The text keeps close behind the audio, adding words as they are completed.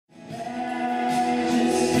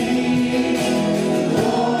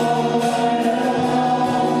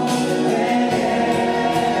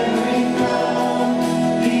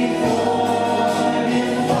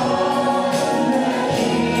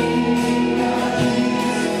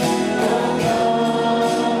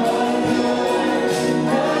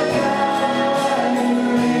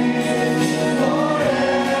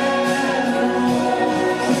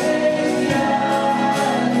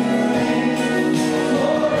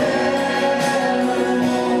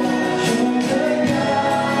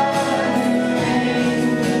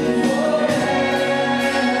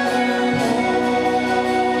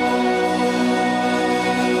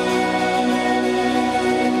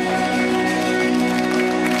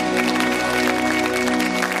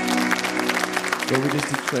Lord, we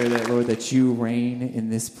just declare that, Lord, that you reign in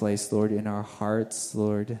this place, Lord, in our hearts,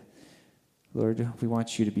 Lord. Lord, we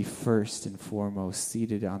want you to be first and foremost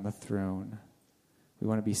seated on the throne. We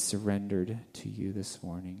want to be surrendered to you this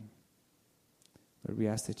morning. Lord, we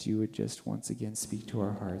ask that you would just once again speak to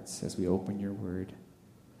our hearts as we open your word.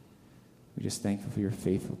 We're just thankful for your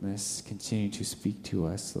faithfulness. Continue to speak to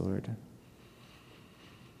us, Lord.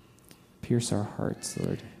 Pierce our hearts,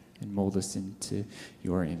 Lord, and mold us into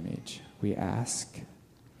your image. We ask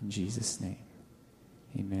in Jesus' name.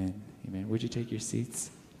 Amen. Amen. Would you take your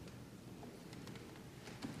seats?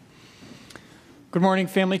 Good morning,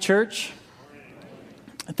 Family Church.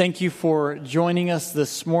 Thank you for joining us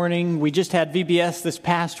this morning. We just had VBS this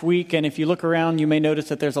past week, and if you look around, you may notice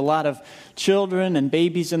that there's a lot of children and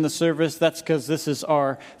babies in the service. That's because this is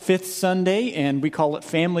our fifth Sunday, and we call it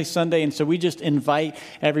Family Sunday, and so we just invite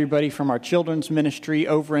everybody from our children's ministry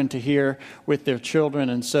over into here with their children,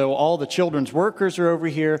 and so all the children's workers are over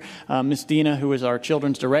here. Miss Dina, who is our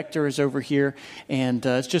children's director, is over here, and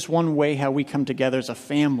it's just one way how we come together as a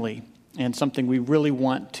family. And something we really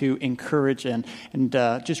want to encourage and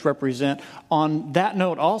just represent. On that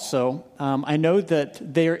note also, I know that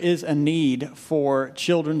there is a need for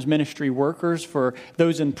children's ministry workers, for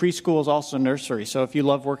those in preschools, also nursery. So if you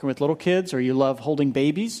love working with little kids or you love holding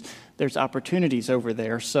babies, there's opportunities over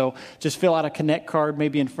there. So just fill out a Connect card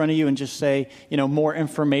maybe in front of you and just say, more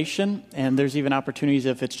information. And there's even opportunities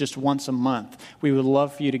if it's just once a month. We would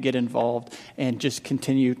love for you to get involved and just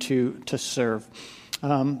continue to serve.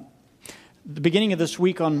 The beginning of this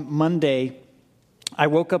week on Monday, I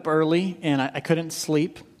woke up early and I couldn't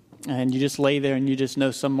sleep. And you just lay there and you just know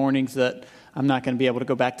some mornings that I'm not going to be able to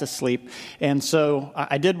go back to sleep. And so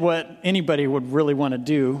I did what anybody would really want to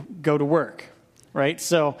do, go to work, right?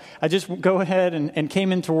 So I just go ahead and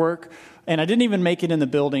came into work, and I didn't even make it in the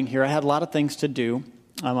building here. I had a lot of things to do.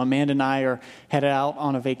 Amanda and I are headed out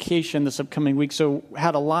on a vacation this upcoming week, so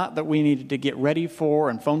had a lot that we needed to get ready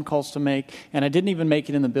for and phone calls to make, and I didn't even make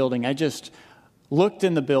it in the building. I just looked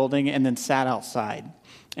in the building and then sat outside.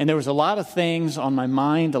 And there was a lot of things on my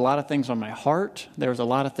mind, a lot of things on my heart. There was a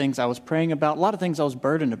lot of things I was praying about, a lot of things I was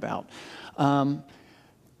burdened about. And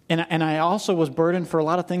I also was burdened for a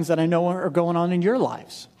lot of things that I know are going on in your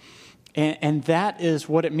lives. And that is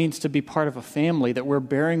what it means to be part of a family, that we're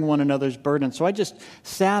bearing one another's burden. So I just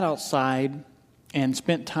sat outside and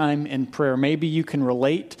spent time in prayer. Maybe you can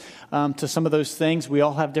relate to some of those things. We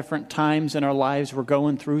all have different times in our lives. We're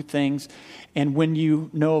going through things. And when you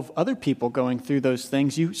know of other people going through those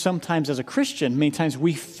things, you sometimes, as a Christian, many times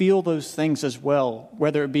we feel those things as well,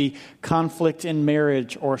 whether it be conflict in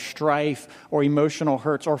marriage or strife or emotional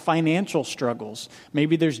hurts or financial struggles.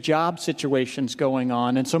 Maybe there's job situations going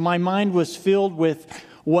on. And so my mind was filled with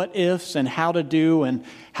what ifs and how to do and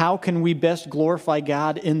how can we best glorify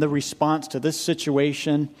God in the response to this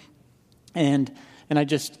situation. And I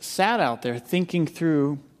just sat out there thinking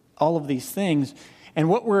through all of these things. And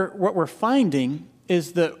what we're finding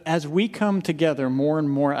is that as we come together more and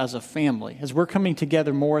more as a family, as we're coming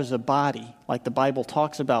together more as a body, like the Bible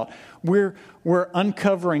talks about, we're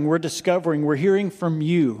uncovering, we're discovering, we're hearing from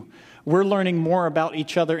you. We're learning more about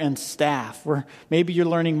each other and staff. Maybe you're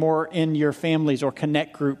learning more in your families or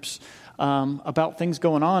connect groups about things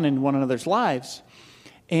going on in one another's lives.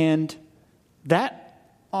 And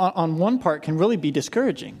that, on one part, can really be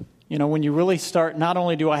discouraging. When you really start, not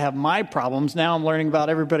only do I have my problems, now I'm learning about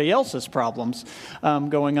everybody else's problems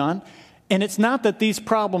going on. And it's not that these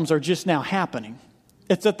problems are just now happening.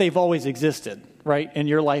 It's that they've always existed, right, in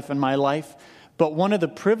your life and my life. But one of the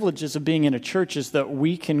privileges of being in a church is that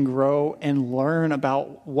we can grow and learn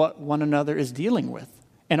about what one another is dealing with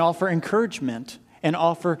and offer encouragement and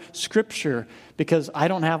offer scripture, because I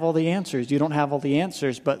don't have all the answers. You don't have all the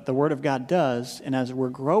answers, but the Word of God does. And as we're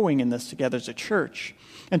growing in this together as a church.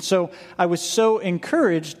 And so I was so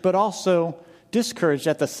encouraged, but also discouraged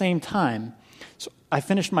at the same time. So I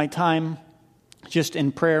finished my time just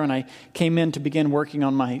in prayer, and I came in to begin working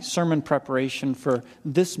on my sermon preparation for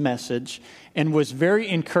this message, and was very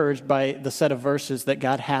encouraged by the set of verses that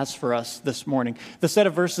God has for us this morning, the set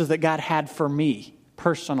of verses that God had for me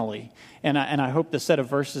personally, and I hope the set of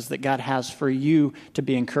verses that God has for you to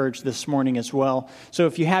be encouraged this morning as well. So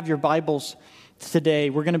if you have your Bibles today,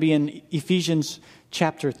 we're going to be in Ephesians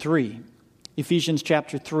chapter 3. Ephesians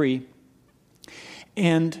chapter 3.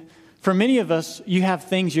 And for many of us, you have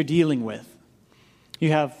things you're dealing with.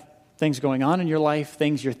 You have things going on in your life,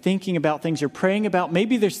 things you're thinking about, things you're praying about.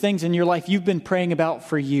 Maybe there's things in your life you've been praying about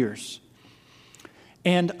for years.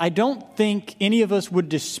 And I don't think any of us would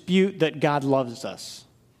dispute that God loves us.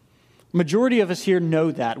 Majority of us here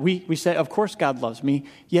know that. We say, of course God loves me.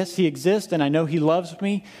 Yes, he exists, and I know he loves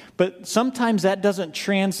me. But sometimes that doesn't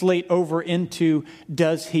translate over into,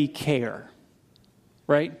 does he care?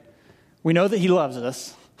 Right? We know that he loves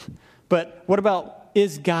us. But what about,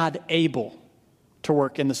 is God able to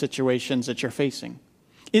work in the situations that you're facing?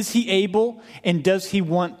 Is he able, and does he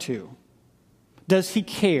want to? Does he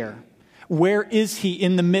care? Where is he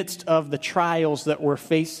in the midst of the trials that we're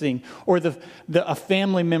facing, or a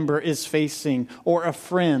family member is facing, or a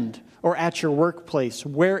friend, or at your workplace?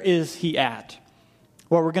 Where is he at?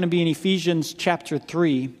 Well, we're going to be in Ephesians chapter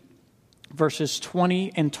 3, verses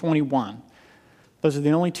 20 and 21. Those are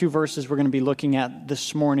the only two verses we're going to be looking at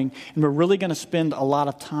this morning, and we're really going to spend a lot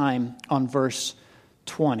of time on verse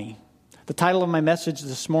 20. The title of my message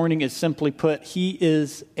this morning is simply put, He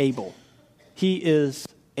is able. He is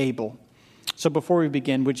able. So before we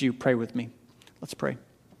begin, would you pray with me? Let's pray.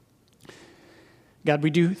 God,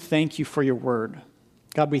 we do thank you for your word.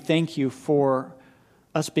 God, we thank you for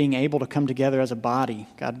us being able to come together as a body.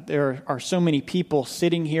 God, there are so many people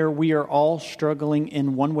sitting here. We are all struggling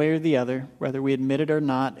in one way or the other, whether we admit it or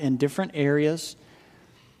not, in different areas.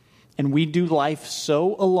 And we do life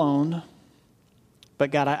so alone.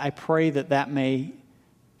 But God, I pray that may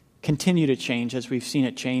continue to change as we've seen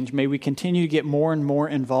it change. May we continue to get more and more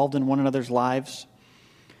involved in one another's lives.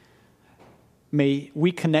 May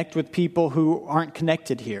we connect with people who aren't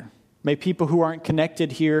connected here. May people who aren't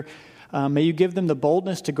connected here, may you give them the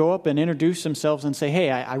boldness to go up and introduce themselves and say,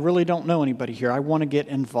 hey, I really don't know anybody here. I want to get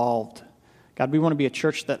involved. God, we want to be a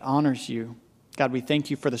church that honors you. God, we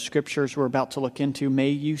thank you for the scriptures we're about to look into. May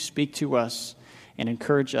you speak to us and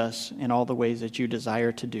encourage us in all the ways that you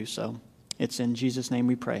desire to do so. It's in Jesus' name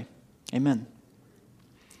we pray. Amen.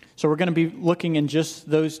 So we're going to be looking in just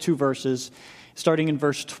those two verses. Starting in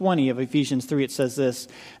verse 20 of Ephesians 3, it says this,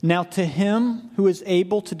 Now to him who is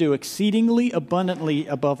able to do exceedingly abundantly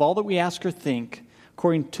above all that we ask or think,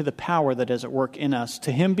 according to the power that is at work in us,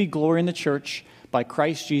 to him be glory in the church by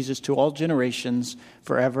Christ Jesus to all generations,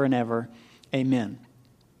 forever and ever. Amen.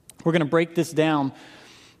 We're going to break this down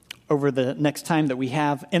over the next time that we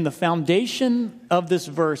have. And the foundation of this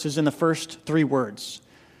verse is in the first three words.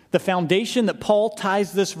 The foundation that Paul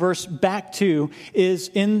ties this verse back to is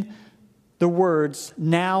in the words,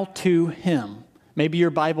 now to him. Maybe your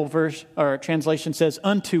Bible verse or translation says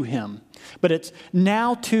unto him, but it's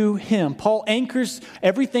now to him. Paul anchors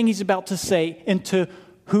everything he's about to say into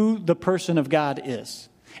who the person of God is.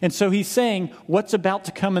 And so he's saying what's about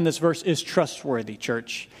to come in this verse is trustworthy,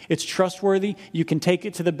 church. It's trustworthy. You can take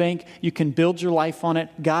it to the bank. You can build your life on it.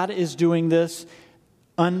 God is doing this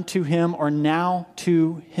unto him or now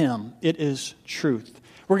to him. It is truth.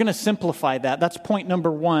 We're going to simplify that. That's point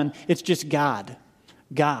number one. It's just God.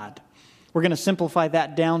 God. We're going to simplify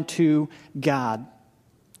that down to God.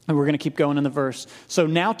 And we're going to keep going in the verse. So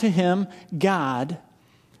now to him, God,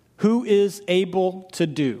 who is able to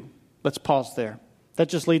do. Let's pause there. That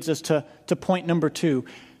just leads us to point number two.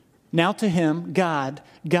 Now to him, God.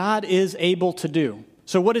 God is able to do.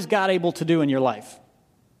 So what is God able to do in your life?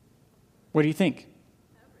 What do you think?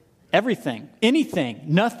 Everything. Anything.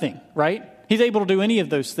 Nothing, right? He's able to do any of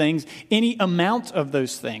those things, any amount of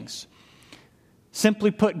those things.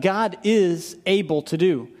 Simply put, God is able to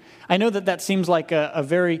do. I know that seems like a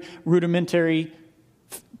very rudimentary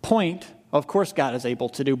point. Of course God is able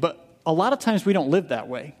to do, but a lot of times we don't live that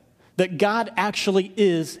way. That God actually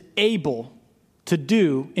is able to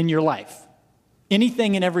do in your life.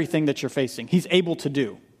 Anything and everything that you're facing, he's able to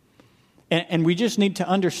do. And we just need to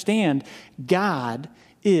understand God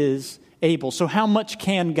is able. So how much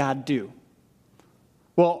can God do?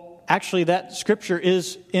 Well, actually, that scripture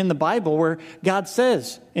is in the Bible where God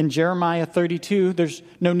says in Jeremiah 32, there's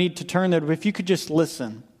no need to turn there, but if you could just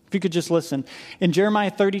listen. In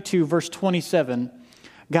Jeremiah 32, verse 27,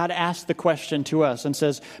 God asks the question to us and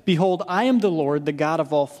says, Behold, I am the Lord, the God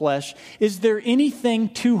of all flesh. Is there anything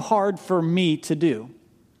too hard for me to do?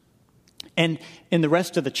 And in the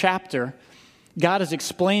rest of the chapter, God is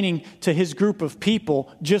explaining to his group of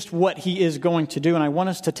people just what he is going to do. And I want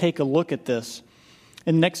us to take a look at this.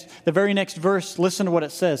 In the very next verse, listen to what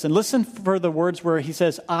it says. And listen for the words where he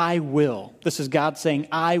says, I will. This is God saying,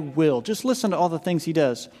 I will. Just listen to all the things he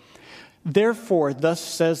does. Therefore, thus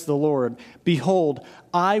says the Lord, Behold,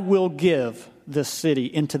 I will give this city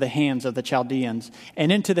into the hands of the Chaldeans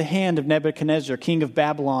and into the hand of Nebuchadnezzar, king of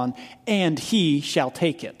Babylon, and he shall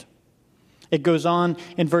take it. It goes on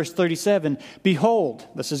in verse 37, Behold,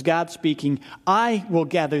 this is God speaking, I will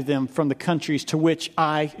gather them from the countries to which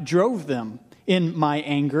I drove them in my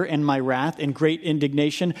anger and my wrath and great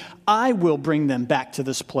indignation, I will bring them back to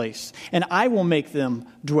this place, and I will make them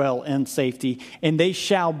dwell in safety, and they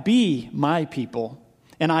shall be my people,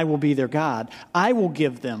 and I will be their God. I will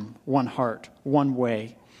give them one heart, one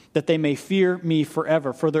way, that they may fear me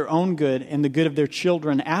forever for their own good and the good of their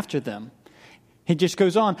children after them. He just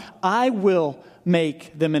goes on, I will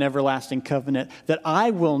make them an everlasting covenant that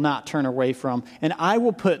I will not turn away from, and I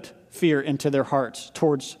will put fear into their hearts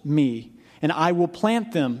towards me, and I will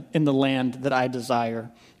plant them in the land that I desire.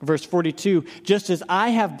 Verse 42, just as I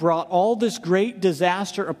have brought all this great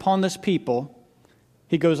disaster upon this people,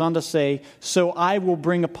 he goes on to say, so I will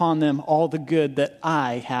bring upon them all the good that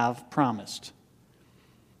I have promised.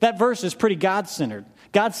 That verse is pretty God-centered.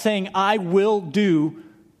 God's saying, I will do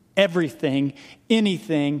everything,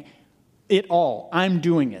 anything, it all. I'm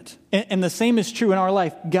doing it. And the same is true in our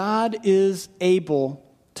life. God is able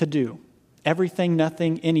to do everything,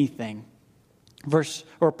 nothing, anything.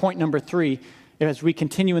 Point number 3, as we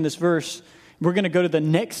continue in this verse, we're going to go to the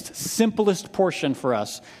next simplest portion for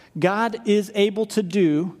us. God is able to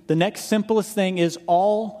do, the next simplest thing is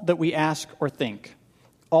all that we ask or think.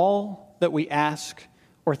 All that we ask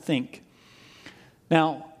or think.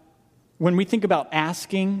 Now, when we think about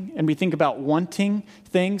asking and we think about wanting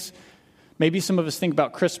things, maybe some of us think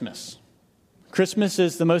about Christmas. Christmas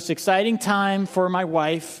is the most exciting time for my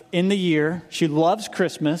wife in the year. She loves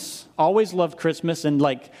Christmas, always loved Christmas, and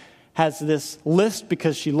has this list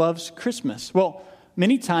because she loves Christmas. Well,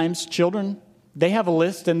 many times children, they have a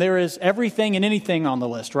list and there is everything and anything on the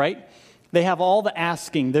list, right? They have all the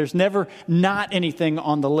asking. There's never not anything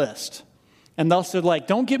on the list. And they'll say,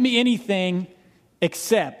 don't give me anything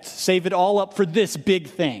except save it all up for this big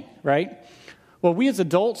thing, right? Well, we as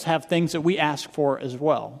adults have things that we ask for as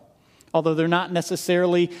well. Although they're not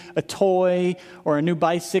necessarily a toy or a new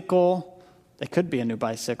bicycle. They could be a new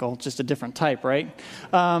bicycle, just a different type, right?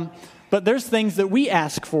 But there's things that we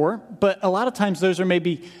ask for, but a lot of times those are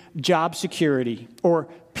maybe job security or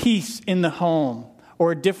peace in the home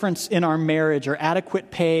or a difference in our marriage or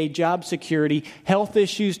adequate pay, job security, health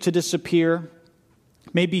issues to disappear,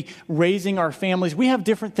 maybe raising our families. We have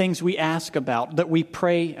different things we ask about, that we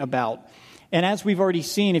pray about. And as we've already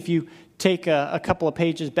seen, if you take a couple of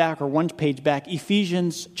pages back or one page back,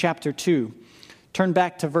 Ephesians chapter 2, turn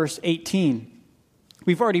back to verse 18.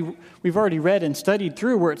 We've already read and studied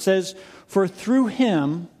through where it says, for through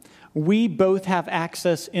him we both have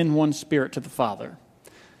access in one spirit to the Father.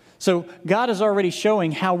 So God is already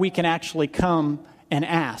showing how we can actually come and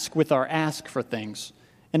ask with our ask for things.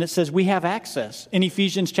 And it says we have access. In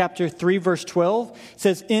Ephesians chapter 3, verse 12, it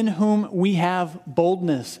says, in whom we have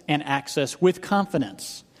boldness and access with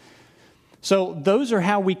confidence. So those are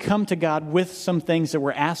how we come to God with some things that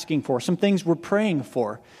we're asking for, some things we're praying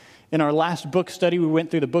for. In our last book study, we went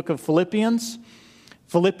through the book of Philippians.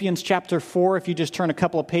 Philippians chapter 4, if you just turn a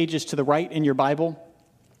couple of pages to the right in your Bible,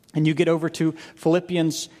 and you get over to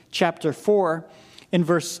Philippians chapter 4, in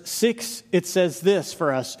verse 6, it says this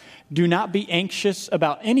for us, do not be anxious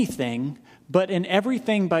about anything, but in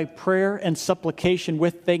everything by prayer and supplication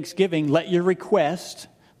with thanksgiving, let your request,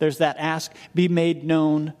 there's that ask, be made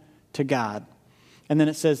known to God. And then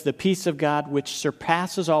it says, the peace of God, which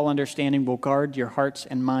surpasses all understanding, will guard your hearts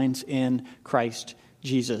and minds in Christ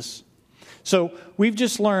Jesus. So we've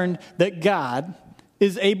just learned that God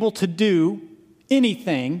is able to do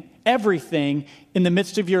anything, everything in the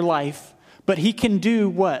midst of your life, but he can do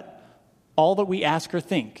what? All that we ask or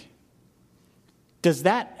think. Does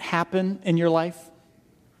that happen in your life?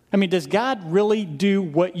 I mean, does God really do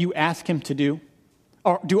what you ask him to do?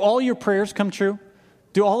 Or do all your prayers come true?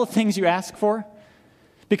 Do all the things you ask for?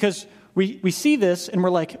 Because we see this and we're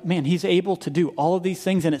like, man, he's able to do all of these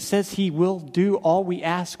things, and it says he will do all we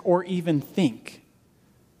ask or even think.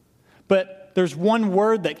 But there's one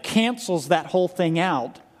word that cancels that whole thing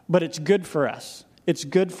out, but it's good for us. It's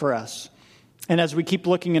good for us. And as we keep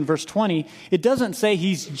looking in verse 20, it doesn't say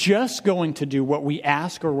he's just going to do what we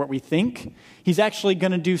ask or what we think. He's actually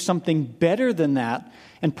going to do something better than that.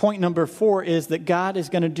 And point number 4 is that God is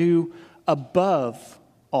going to do above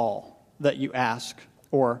all that you ask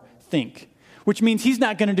or think, which means he's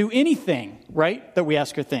not going to do anything, right, that we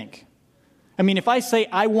ask or think. I mean, if I say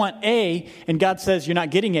I want A and God says you're not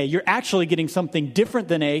getting A, you're actually getting something different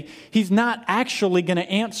than A, he's not actually going to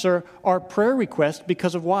answer our prayer request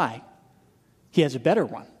because of why? He has a better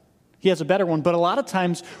one. He has a better one. But a lot of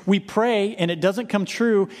times we pray and it doesn't come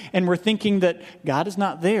true and we're thinking that God is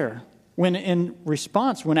not there. When in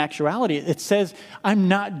response, when actuality, it says, I'm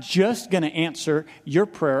not just going to answer your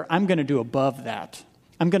prayer. I'm going to do above that.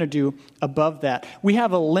 I'm going to do above that. We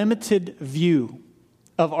have a limited view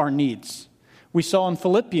of our needs. We saw in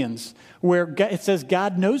Philippians where it says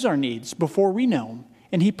God knows our needs before we know them,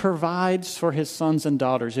 and he provides for his sons and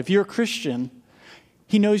daughters. If you're a Christian,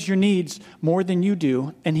 he knows your needs more than you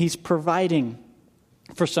do, and he's providing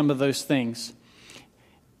for some of those things.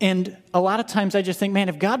 And a lot of times I just think, man,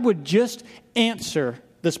 if God would just answer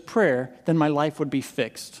this prayer, then my life would be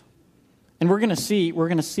fixed. And we're going to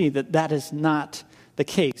see that that is not the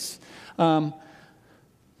case.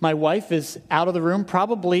 My wife is out of the room,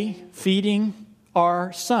 probably feeding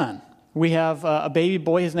our son. We have a baby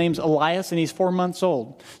boy. His name's Elias, and he's 4 months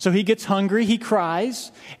old. So he gets hungry, he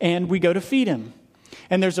cries, and we go to feed him.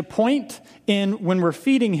 And there's a point in when we're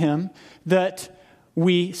feeding him that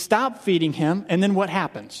we stop feeding him, and then what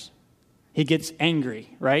happens? He gets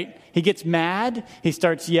angry, right? He gets mad, he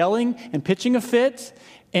starts yelling and pitching a fit,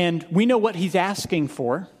 and we know what he's asking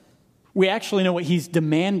for. We actually know what he's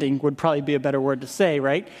demanding, would probably be a better word to say,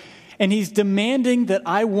 right? And he's demanding that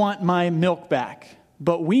I want my milk back.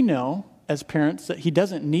 But we know, as parents, that he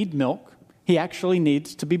doesn't need milk. He actually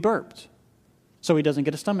needs to be burped, so he doesn't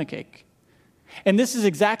get a stomachache. And this is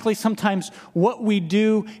exactly sometimes what we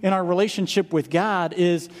do in our relationship with God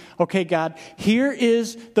is, okay, God, here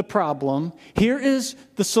is the problem, here is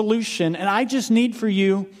the solution, and I just need for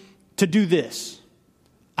you to do this.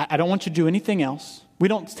 I don't want you to do anything else. We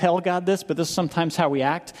don't tell God this, but this is sometimes how we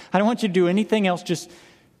act. I don't want you to do anything else. Just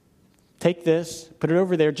take this, put it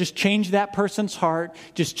over there. Just change that person's heart.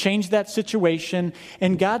 Just change that situation.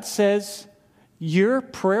 And God says, your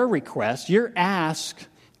prayer requests, your ask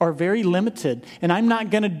are very limited. And I'm not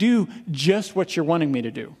going to do just what you're wanting me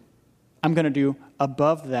to do. I'm going to do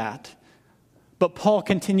above that. But Paul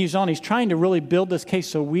continues on. He's trying to really build this case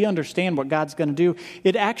so we understand what God's going to do.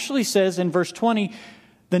 It actually says in verse 20,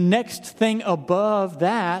 the next thing above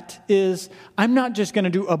that is, I'm not just going to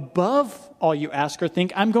do above all you ask or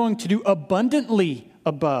think. I'm going to do abundantly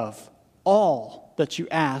above all that you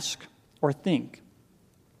ask or think.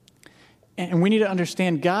 And we need to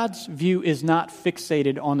understand God's view is not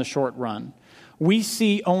fixated on the short run. We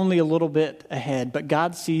see only a little bit ahead, but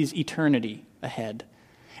God sees eternity ahead.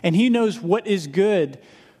 And he knows what is good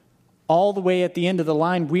all the way at the end of the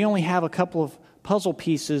line. We only have a couple of puzzle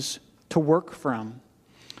pieces to work from.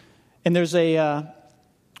 And there's I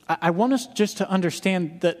want us just to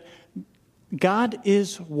understand that God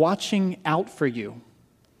is watching out for you.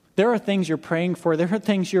 There are things you're praying for. There are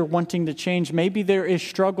things you're wanting to change. Maybe there is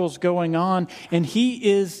struggles going on, and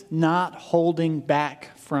he is not holding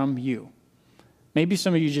back from you. Maybe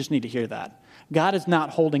some of you just need to hear that. God is not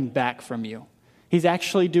holding back from you. He's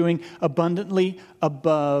actually doing abundantly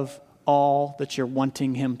above all that you're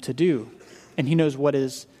wanting him to do. And he knows what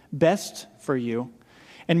is best for you.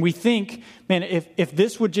 And we think, man, if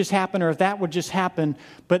this would just happen or if that would just happen,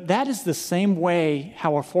 but that is the same way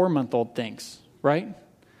how a 4-month-old thinks, right?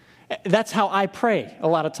 That's how I pray a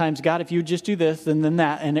lot of times. God, if you would just do this and then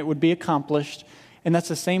that, and it would be accomplished. And that's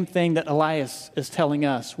the same thing that Elias is telling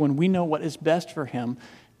us. When we know what is best for him,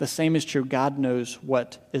 the same is true. God knows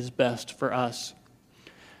what is best for us.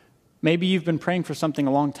 Maybe you've been praying for something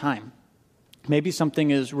a long time. Maybe something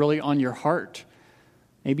is really on your heart.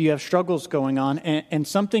 Maybe you have struggles going on, and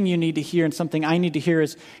something you need to hear and something I need to hear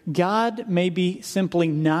is God may be simply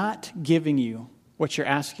not giving you what you're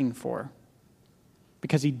asking for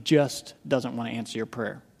because he just doesn't want to answer your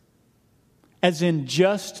prayer. As in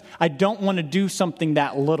just, I don't want to do something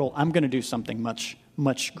that little. I'm going to do something much,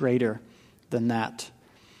 much greater than that.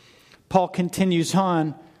 Paul continues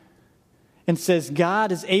on and says,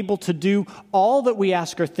 God is able to do all that we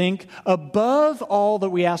ask or think, above all that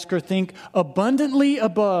we ask or think, abundantly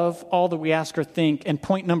above all that we ask or think. And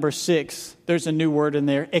point number 6, there's a new word in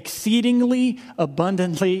there, exceedingly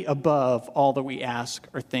abundantly above all that we ask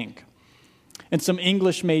or think. And some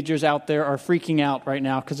English majors out there are freaking out right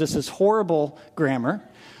now because this is horrible grammar,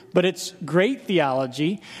 but it's great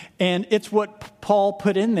theology, and it's what Paul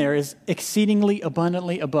put in there is exceedingly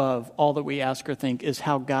abundantly above all that we ask or think is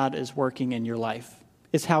how God is working in your life.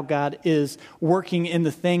 It's how God is working in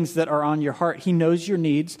the things that are on your heart. He knows your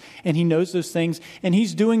needs, and he knows those things, and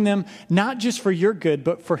he's doing them not just for your good,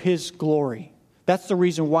 but for his glory. That's the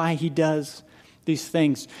reason why he does these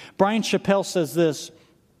things. Brian Chappell says this,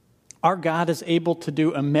 our God is able to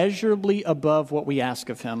do immeasurably above what we ask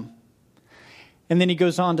of him. And then he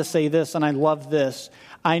goes on to say this, and I love this.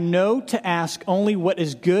 I know to ask only what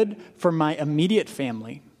is good for my immediate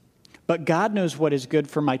family, but God knows what is good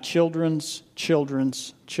for my children's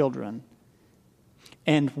children's children,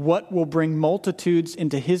 and what will bring multitudes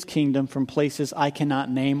into his kingdom from places I cannot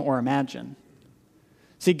name or imagine.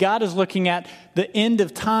 See, God is looking at the end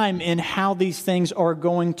of time and how these things are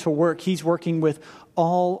going to work. He's working with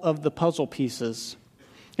all of the puzzle pieces.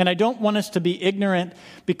 And I don't want us to be ignorant,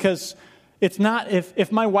 because it's not,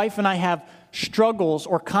 if my wife and I have struggles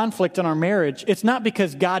or conflict in our marriage, it's not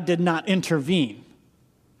because God did not intervene.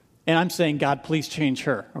 And I'm saying, God, please change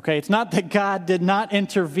her, okay? It's not that God did not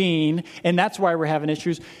intervene, and that's why we're having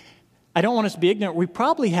issues. I don't want us to be ignorant. We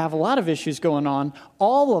probably have a lot of issues going on,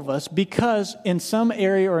 all of us, because in some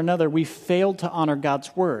area or another, we failed to honor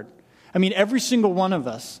God's word. I mean, every single one of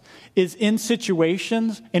us is in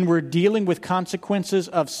situations, and we're dealing with consequences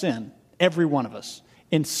of sin. Every one of us.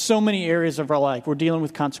 In so many areas of our life, we're dealing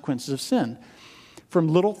with consequences of sin. From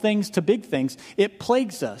little things to big things, it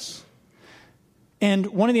plagues us. And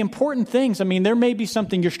one of the important things, I mean, there may be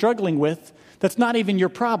something you're struggling with that's not even your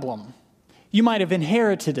problem. You might have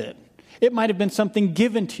inherited it. It might have been something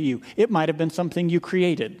given to you. It might have been something you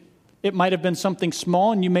created. It might have been something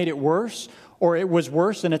small and you made it worse, or it was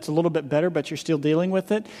worse and it's a little bit better, but you're still dealing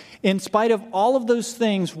with it. In spite of all of those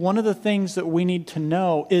things, one of the things that we need to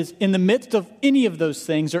know is, in the midst of any of those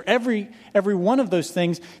things, or every one of those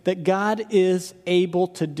things, that God is able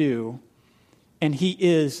to do, and He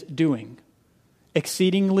is doing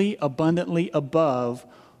exceedingly abundantly above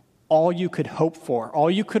all you could hope for,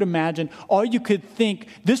 all you could imagine, all you could think.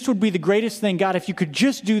 This would be the greatest thing, God, if you could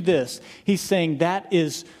just do this. He's saying that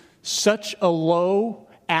is such a low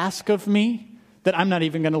ask of me that I'm not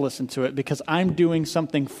even going to listen to it, because I'm doing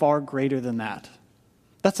something far greater than that.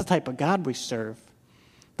 That's the type of God we serve,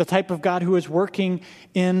 the type of God who is working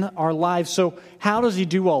in our lives. So how does He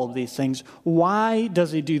do all of these things? Why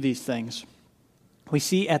does He do these things? We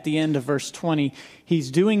see at the end of verse 20, He's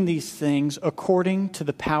doing these things according to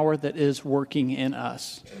the power that is working in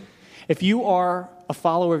us. If you are a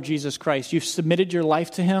follower of Jesus Christ, you've submitted your life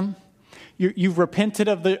to Him, you've repented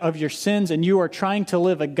of your sins, and you are trying to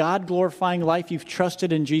live a God-glorifying life. You've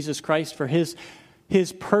trusted in Jesus Christ for His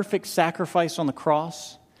perfect sacrifice on the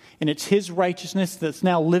cross, and it's His righteousness that's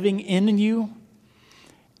now living in you.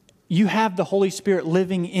 You have the Holy Spirit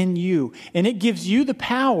living in you, and it gives you the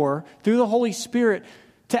power through the Holy Spirit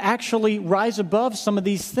to actually rise above some of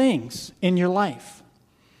these things in your life.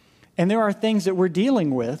 And there are things that we're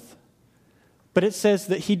dealing with, but it says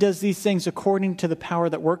that He does these things according to the power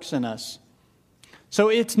that works in us. So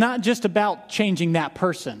it's not just about changing that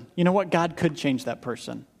person. You know what? God could change that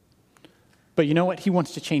person. But you know what? He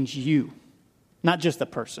wants to change you, not just the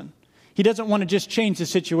person. He doesn't want to just change the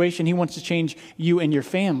situation. He wants to change you and your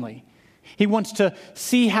family. He wants to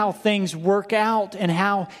see how things work out and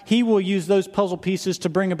how He will use those puzzle pieces to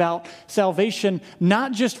bring about salvation,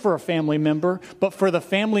 not just for a family member, but for the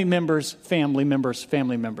family member's family member's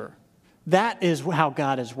family member. That is how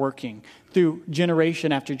God is working through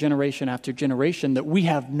generation after generation after generation, that we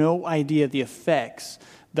have no idea the effects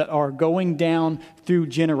that are going down through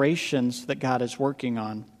generations that God is working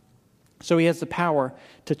on. So He has the power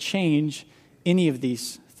to change any of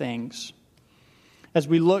these things. As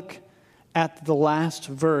we look at the last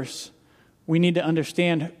verse, we need to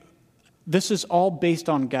understand this is all based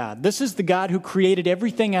on God. This is the God who created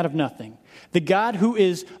everything out of nothing. The God who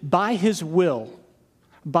is by His will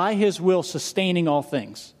sustaining all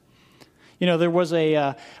things. You know, there was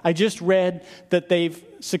I just read that they've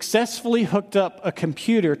successfully hooked up a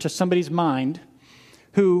computer to somebody's mind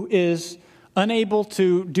who is unable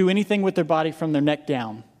to do anything with their body from their neck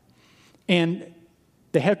down. And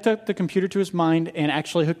they hooked up the computer to his mind and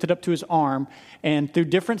actually hooked it up to his arm. And through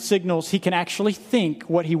different signals, he can actually think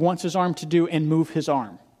what he wants his arm to do and move his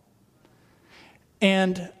arm.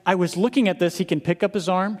 And I was looking at this. He can pick up his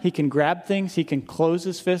arm. He can grab things. He can close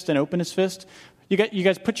his fist and open his fist. You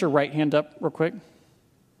guys put your right hand up real quick.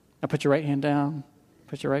 Now put your right hand down.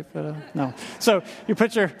 Put your right foot up. No. So you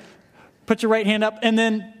put your right hand up, and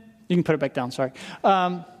then you can put it back down, sorry.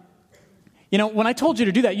 When I told you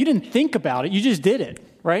to do that, you didn't think about it. You just did it,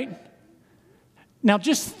 right? Now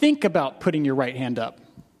just think about putting your right hand up.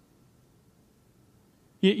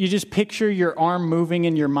 You just picture your arm moving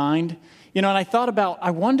in your mind. And I thought about,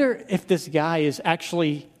 I wonder if this guy is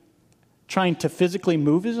actually trying to physically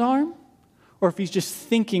move his arm, or if he's just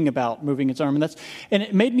thinking about moving his arm. And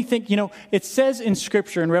it made me think, it says in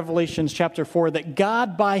Scripture in Revelation chapter 4 that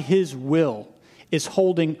God by His will is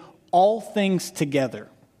holding all things together.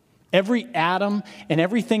 Every atom and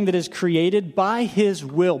everything that is created by His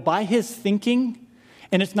will, by His thinking,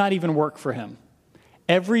 and it's not even work for Him.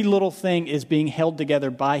 Every little thing is being held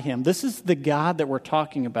together by Him. This is the God that we're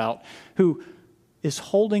talking about, who is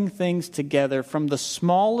holding things together from the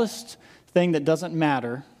smallest thing that doesn't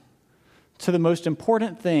matter to the most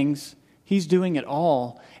important things. He's doing it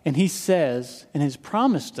all. And He says and has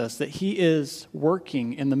promised us that He is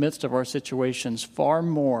working in the midst of our situations far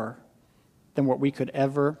more than what we could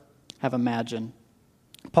ever have imagined.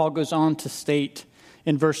 Paul goes on to state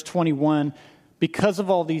in verse 21, because of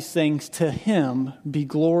all these things, to him be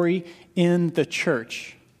glory in the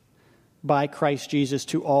church by Christ Jesus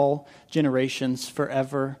to all generations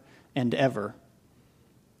forever and ever.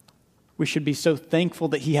 We should be so thankful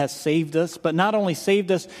that he has saved us, but not only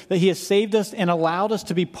saved us, that he has saved us and allowed us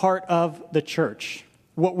to be part of the church.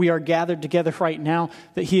 What we are gathered together right now,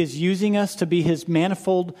 that he is using us to be his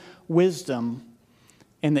manifold wisdom,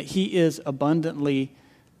 and that he is abundantly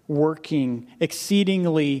working,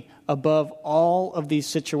 exceedingly above all of these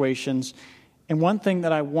situations. And one thing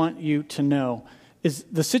that I want you to know is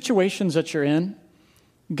the situations that you're in,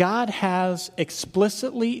 God has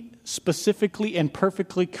explicitly, specifically, and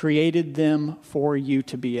perfectly created them for you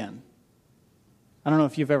to be in. I don't know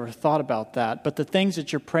if you've ever thought about that, but the things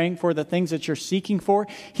that you're praying for, the things that you're seeking for,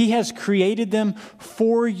 he has created them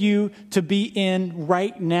for you to be in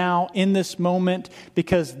right now, in this moment,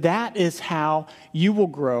 because that is how you will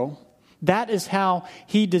grow. That is how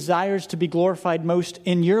he desires to be glorified most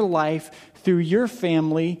in your life, through your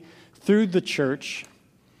family, through the church.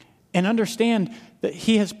 And understand that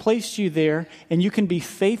he has placed you there, and you can be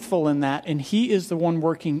faithful in that, and he is the one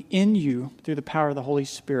working in you through the power of the Holy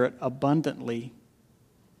Spirit abundantly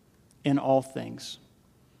in all things.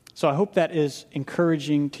 So I hope that is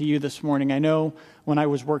encouraging to you this morning. I know when I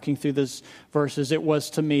was working through these verses, it was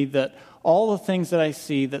to me that all the things that I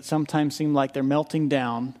see that sometimes seem like they're melting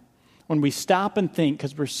down, when we stop and think,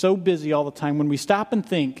 because we're so busy all the time, when we stop and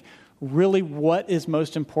think, really what is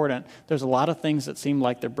most important, there's a lot of things that seem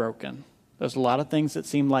like they're broken. There's a lot of things that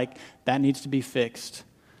seem like that needs to be fixed.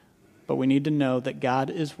 But we need to know that God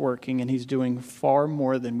is working, and he's doing far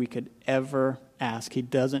more than we could ever ask. He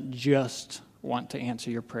doesn't just want to answer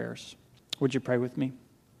your prayers. Would you pray with me?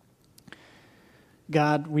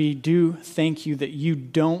 God, we do thank you that you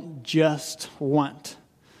don't just want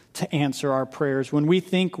to answer our prayers. When we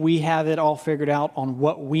think we have it all figured out on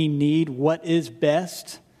what we need, what is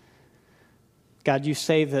best, God, you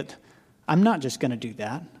say that I'm not just going to do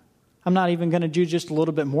that. I'm not even going to do just a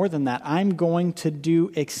little bit more than that. I'm going to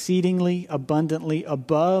do exceedingly abundantly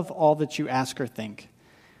above all that you ask or think.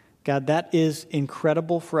 God, that is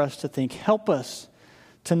incredible for us to think. Help us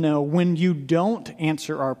to know when you don't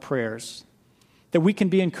answer our prayers, that we can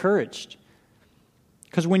be encouraged.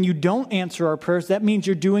 Because when you don't answer our prayers, that means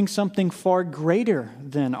you're doing something far greater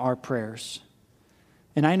than our prayers.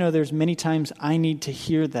 And I know there's many times I need to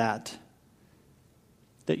hear that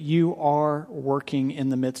you are working in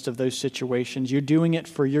the midst of those situations. You're doing it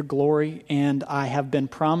for your glory, and I have been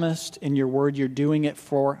promised in your word, you're doing it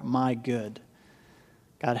for my good.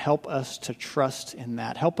 God, help us to trust in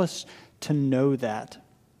that. Help us to know that.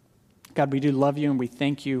 God, we do love you, and we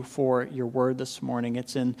thank you for your word this morning.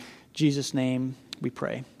 It's in Jesus' name we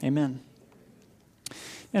pray. Amen.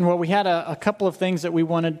 And well, we had a couple of things that we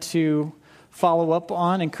wanted to follow up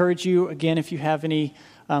on. Encourage you, again, if you have any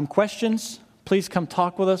questions, please come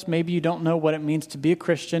talk with us. Maybe you don't know what it means to be a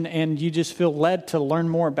Christian and you just feel led to learn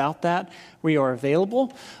more about that. We are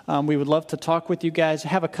available. We would love to talk with you guys. I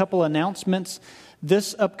have a couple announcements.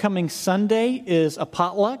 This upcoming Sunday is a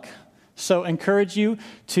potluck. So encourage you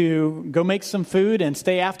to go make some food and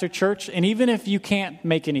stay after church. And even if you can't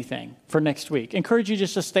make anything for next week, encourage you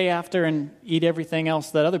just to stay after and eat everything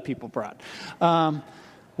else that other people brought.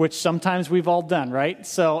 Which sometimes we've all done, right?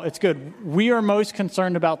 So it's good. We are most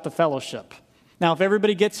concerned about the fellowship. Now, if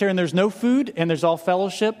everybody gets here and there's no food and there's all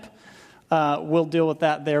fellowship, we'll deal with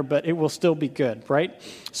that there, but it will still be good, right?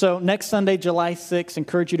 So next Sunday, July 6th,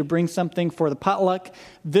 encourage you to bring something for the potluck.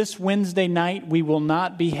 This Wednesday night, we will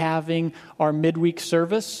not be having our midweek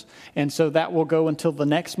service, and so that will go until the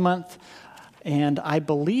next month. And I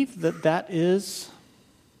believe that is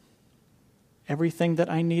everything that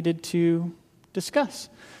I needed to discuss.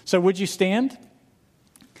 So would you stand?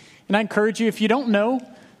 And I encourage you, if you don't know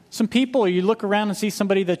some people, or you look around and see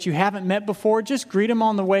somebody that you haven't met before, just greet them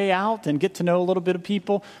on the way out and get to know a little bit of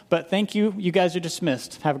people. But thank you. You guys are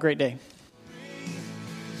dismissed. Have a great day.